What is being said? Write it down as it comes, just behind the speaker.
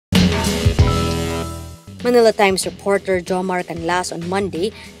Manila Times reporter Jomar Canlas on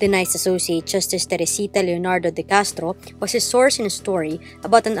Monday denies Associate Justice De Castro was his source in a story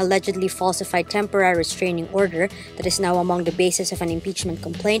about an allegedly falsified temporary restraining order that is now among the basis of an impeachment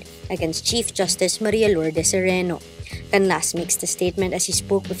complaint against Chief Justice Maria Lourdes Sereno. Canlas makes the statement as he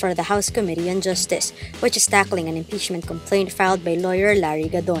spoke before the House Committee on Justice, which is tackling an impeachment complaint filed by lawyer Larry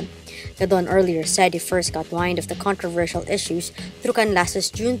Gadon. Gadon earlier said he first got wind of the controversial issues through Canlas's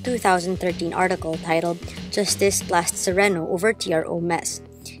June 2013 article titled Justice Blast Sereno Over TRO Mess.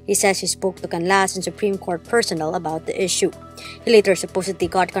 He says he spoke to Canlas and Supreme Court personnel about the issue. He later supposedly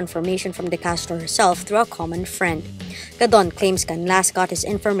got confirmation from De Castro herself through a common friend. Gadon claims Canlas got his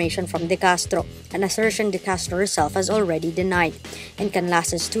information from De Castro, an assertion De Castro herself has already denied. In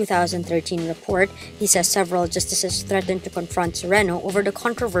Canlas's 2013 report, he says several justices threatened to confront Sereno over the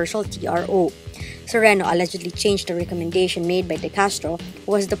controversial TRO. Sereno allegedly changed the recommendation made by De Castro,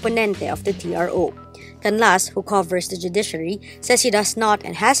 who was the ponente of the TRO. Canlas, who covers the judiciary, says he does not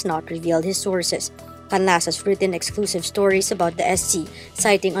and has not revealed his sources. Canlas has written exclusive stories about the SC,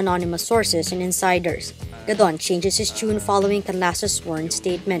 citing anonymous sources and insiders. Gadon changes his tune following Canlas's sworn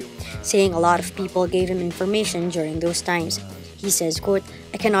statement, saying a lot of people gave him information during those times. He says, quote,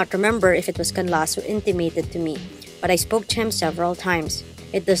 "I cannot remember if it was Canlas who intimated to me, but I spoke to him several times.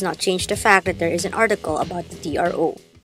 It does not change the fact that there is an article about the TRO.